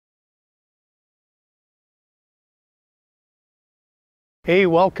Hey,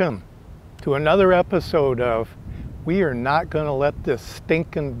 welcome to another episode of We Are Not Going to Let This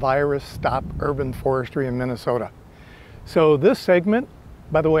Stinking Virus Stop Urban Forestry in Minnesota. So this segment,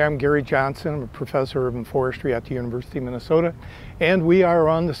 by the way, I'm Gary Johnson. I'm a professor of urban forestry at the University of Minnesota, and we are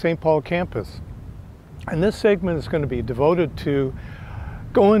on the St. Paul campus. And this segment is going to be devoted to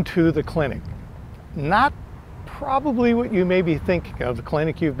going to the clinic. Not probably what you may be thinking of, the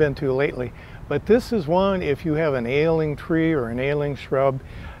clinic you've been to lately, but this is one if you have an ailing tree or an ailing shrub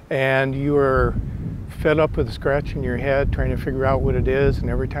and you are fed up with scratching your head trying to figure out what it is, and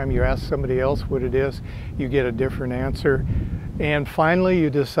every time you ask somebody else what it is, you get a different answer. And finally you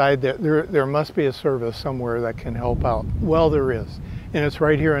decide that there must be a service somewhere that can help out. Well, there is. And it's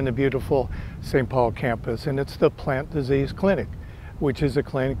right here on the beautiful St. Paul campus, and it's the Plant Disease Clinic, which is a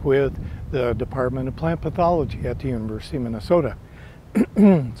clinic with the Department of Plant Pathology at the University of Minnesota.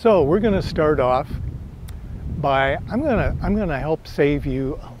 So we're going to start off by, I'm going to help save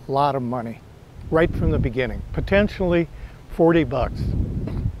you a lot of money right from the beginning, potentially 40 bucks.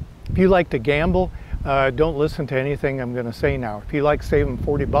 If you like to gamble, don't listen to anything I'm going to say now. If you like saving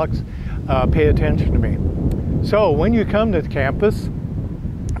 40 bucks, pay attention to me. So when you come to the campus,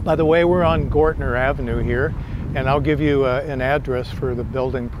 by the way, we're on Gortner Avenue here, and I'll give you an address for the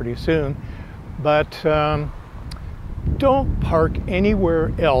building pretty soon, but don't park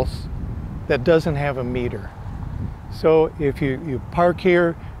anywhere else that doesn't have a meter. So if you park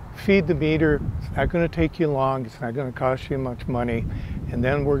here, feed the meter, it's not going to take you long, it's not going to cost you much money, and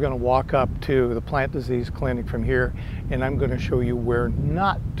then we're going to walk up to the Plant Disease Clinic from here, and I'm going to show you where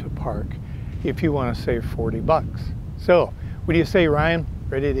not to park if you want to save 40 bucks. So what do you say, Ryan?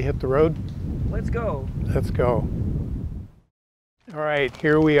 Ready to hit the road? Let's go. Let's go. All right,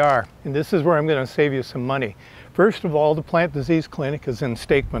 here we are, and this is where I'm going to save you some money. First of all, the Plant Disease Clinic is in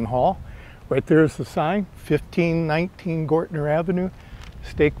Stakeman Hall. Right there's the sign, 1519 Gortner Avenue,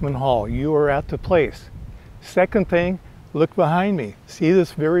 Stakeman Hall. You are at the place. Second thing, look behind me. See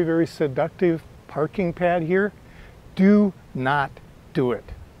this very, very seductive parking pad here? Do not do it.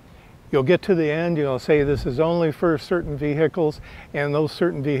 You'll get to the end, you'll say this is only for certain vehicles, and those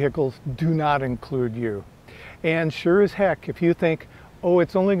certain vehicles do not include you. And sure as heck, if you think, oh,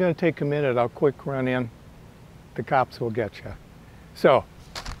 it's only going to take a minute, I'll quick run in, the cops will get you. So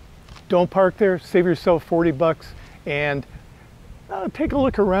don't park there, save yourself 40 bucks, and take a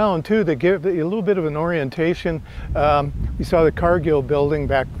look around too to give you a little bit of an orientation. We saw the Cargill building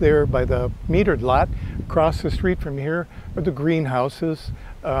back there by the metered lot. Across the street from here are the greenhouses.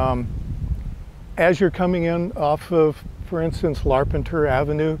 As you're coming in off of, for instance, Larpenteur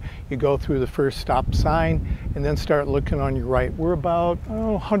Avenue, you go through the first stop sign and then start looking on your right. We're about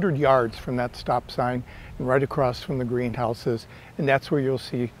 100 yards from that stop sign and right across from the greenhouses, and that's where you'll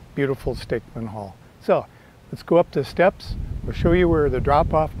see beautiful Stakeman Hall. So let's go up the steps. We'll show you where the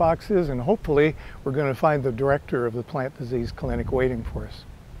drop-off box is, and hopefully we're going to find the director of the Plant Disease Clinic waiting for us.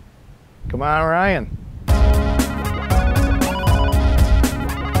 Come on, Ryan.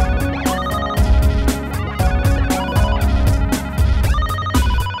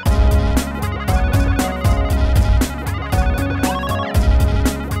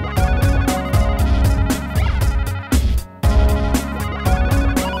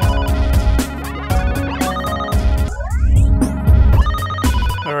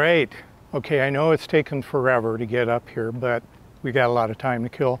 Okay, I know it's taken forever to get up here, but we got a lot of time to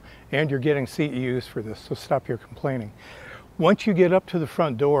kill, and you're getting CEUs for this, so stop your complaining. Once you get up to the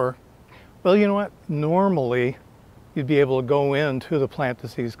front door, well, you know what? Normally, you'd be able to go into the Plant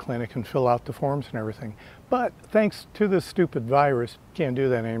Disease Clinic and fill out the forms and everything. But thanks to this stupid virus, you can't do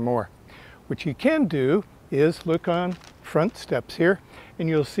that anymore. What you can do is look on front steps here, and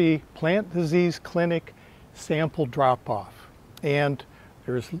you'll see Plant Disease Clinic sample drop-off. And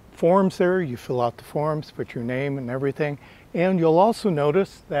there's forms there, you fill out the forms, put your name and everything, and you'll also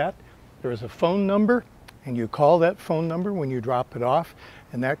notice that there's a phone number, and you call that phone number when you drop it off,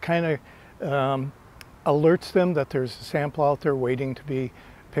 and that kind of alerts them that there's a sample out there waiting to be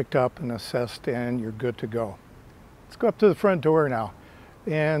picked up and assessed, and you're good to go. Let's go up to the front door now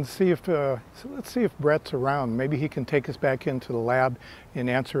and see if, let's see if Brett's around. Maybe he can take us back into the lab and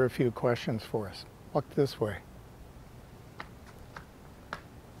answer a few questions for us. Walk this way.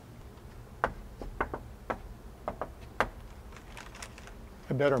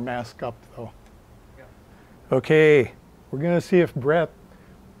 I better mask up though. Yeah. Okay, we're going to see if Brett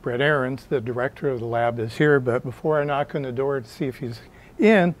Arenz, the director of the lab, is here, but before I knock on the door to see if he's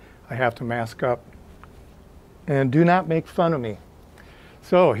in, I have to mask up. And do not make fun of me.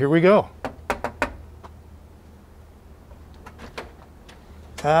 So here we go.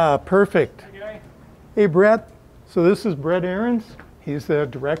 Ah, perfect. Hey, Brett. So this is Brett Arenz. He's the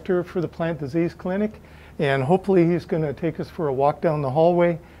director for the Plant Disease Clinic, and hopefully he's going to take us for a walk down the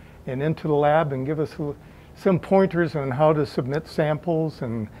hallway and into the lab and give us some pointers on how to submit samples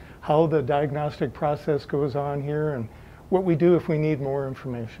and how the diagnostic process goes on here and what we do if we need more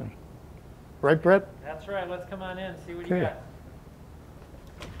information. Right, Brett? That's right. Let's come on in, see what you got.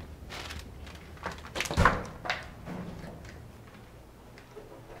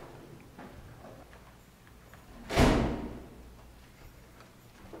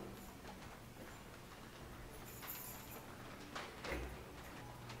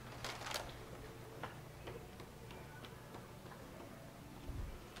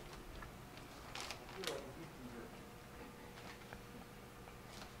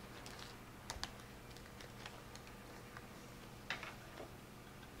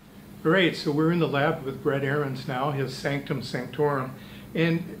 Great, so we're in the lab with Brett Arenz now, his sanctum sanctorum.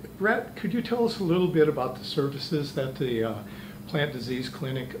 And Brett, could you tell us a little bit about the services that the Plant Disease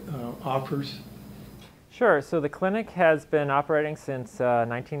Clinic offers? Sure, so the clinic has been operating since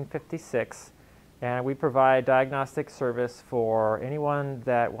 1956, and we provide diagnostic service for anyone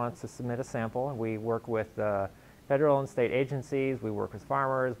that wants to submit a sample. We work with federal and state agencies, we work with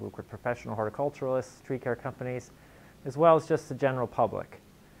farmers, we work with professional horticulturalists, tree care companies, as well as just the general public.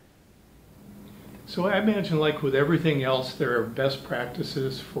 So I imagine, like with everything else, there are best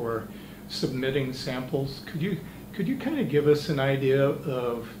practices for submitting samples. Could you kind of give us an idea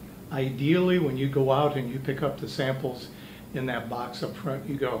of, ideally, when you go out and you pick up the samples in that box up front,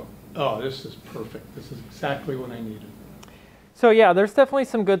 you go, oh, this is perfect. This is exactly what I needed. So yeah, there's definitely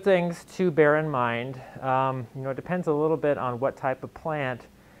some good things to bear in mind. You know, it depends a little bit on what type of plant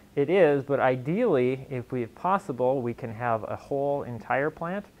it is, but ideally, if possible, we can have a whole entire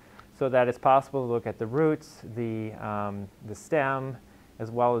plant, so that it's possible to look at the roots, the stem,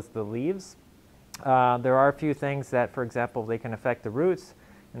 as well as the leaves. There are a few things that, for example, they can affect the roots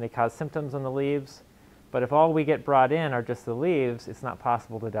and they cause symptoms on the leaves. But if all we get brought in are just the leaves, it's not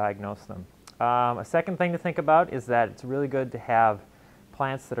possible to diagnose them. A second thing to think about is that it's really good to have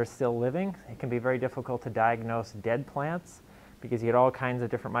plants that are still living. It can be very difficult to diagnose dead plants because you get all kinds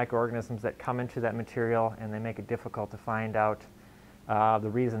of different microorganisms that come into that material, and they make it difficult to find out the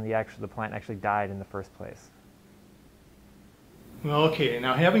reason the plant actually died in the first place. Well, okay,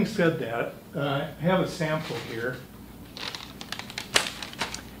 now having said that, I have a sample here,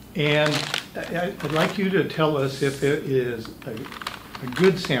 and I'd like you to tell us if it is a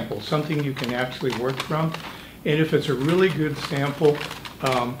good sample, something you can actually work from, and if it's a really good sample,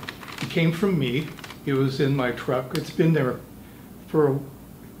 it came from me, it was in my truck, it's been there for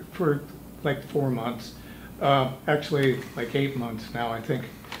like 4 months. Actually like 8 months now, I think.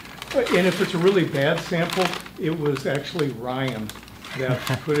 And if it's a really bad sample, it was actually Ryan that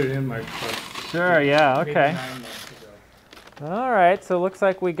put it in my truck. Sure, yeah, okay. 9 months ago. All right, so it looks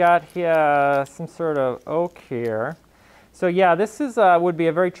like we got here some sort of oak here. So yeah, this is would be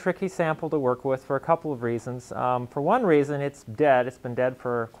a very tricky sample to work with for a couple of reasons. For one reason, it's dead. It's been dead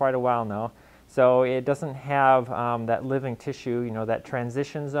for quite a while now. So it doesn't have that living tissue, you know, that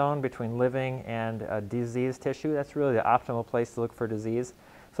transition zone between living and diseased tissue. That's really the optimal place to look for disease.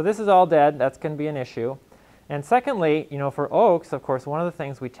 So this is all dead. That's going to be an issue. And secondly, you know, for oaks, of course, one of the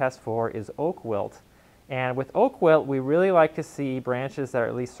things we test for is oak wilt. And with oak wilt, we really like to see branches that are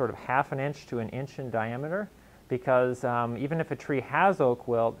at least sort of 1/2 inch to 1 inch in diameter, because even if a tree has oak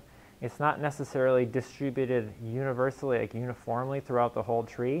wilt, it's not necessarily distributed universally, like uniformly throughout the whole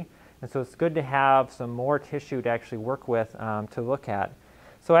tree. And so it's good to have some more tissue to actually work with to look at.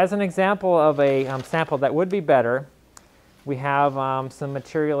 So as an example of a sample that would be better, we have some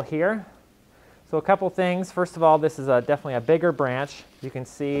material here. So a couple things. First of all, this is definitely a bigger branch. You can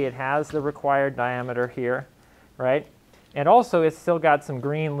see it has the required diameter here, right? And also it's still got some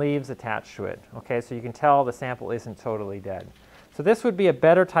green leaves attached to it. Okay, so you can tell the sample isn't totally dead. So this would be a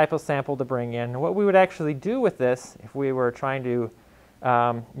better type of sample to bring in. And what we would actually do with this, if we were trying to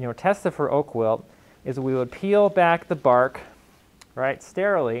you know, test it for oak wilt, is we would peel back the bark, right,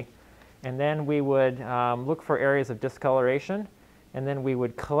 sterilely, and then we would look for areas of discoloration, and then we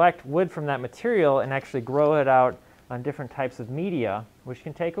would collect wood from that material and actually grow it out on different types of media, which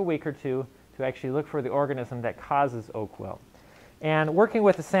can take a week or two to actually look for the organism that causes oak wilt. And working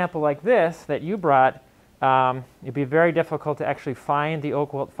with a sample like this that you brought, it'd be very difficult to actually find the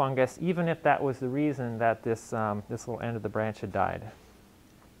oak wilt fungus, even if that was the reason that this little end of the branch had died.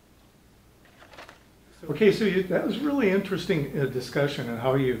 Okay, so that was really interesting discussion on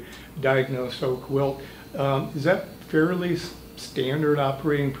how you diagnose oak wilt. Is that fairly standard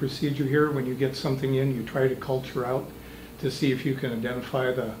operating procedure here? When you get something in, you try to culture out to see if you can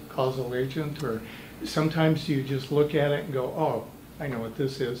identify the causal agent, or sometimes you just look at it and go, oh, I know what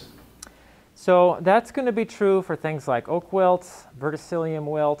this is. So that's going to be true for things like oak wilt, verticillium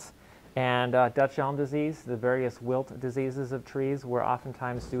wilt, and Dutch elm disease, the various wilt diseases of trees, where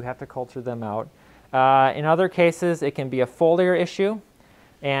oftentimes do have to culture them out. In other cases, it can be a foliar issue.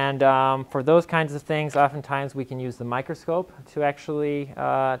 And for those kinds of things, oftentimes we can use the microscope to actually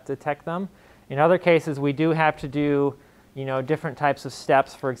detect them. In other cases, we do have to do, different types of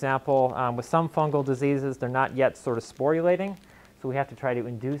steps. For example, with some fungal diseases, they're not yet sort of sporulating. So we have to try to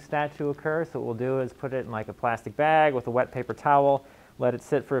induce that to occur. So what we'll do is put it in like a plastic bag with a wet paper towel, let it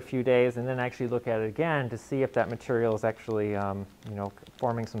sit for a few days, and then actually look at it again to see if that material is actually,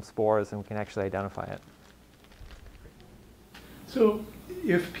 forming some spores, and we can actually identify it. So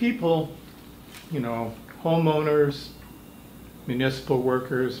if people, homeowners, municipal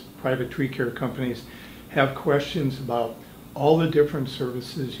workers, private tree care companies have questions about all the different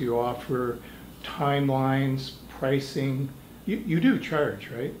services you offer, timelines, pricing, you do charge,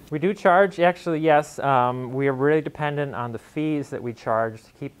 right? We do charge, actually, yes. We are really dependent on the fees that we charge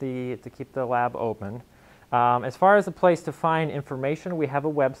to keep the lab open. As far as a place to find information, we have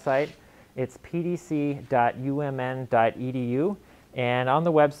a website. It's pdc.umn.edu, and on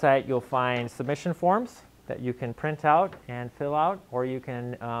the website you'll find submission forms that you can print out and fill out, or you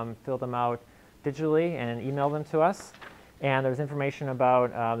can fill them out digitally and email them to us. And there's information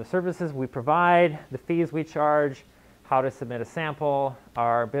about the services we provide, the fees we charge, how to submit a sample,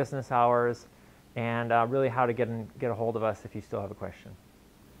 our business hours, and really how to get a hold of us if you still have a question.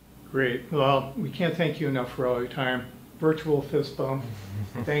 Great. Well, we can't thank you enough for all your time. Virtual fist bump.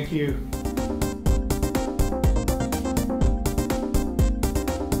 Thank you.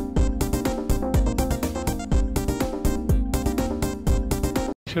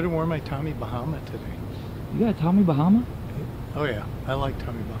 Should have worn my Tommy Bahama today. You got a Tommy Bahama? Oh yeah, I like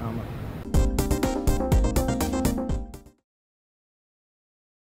Tommy Bahama.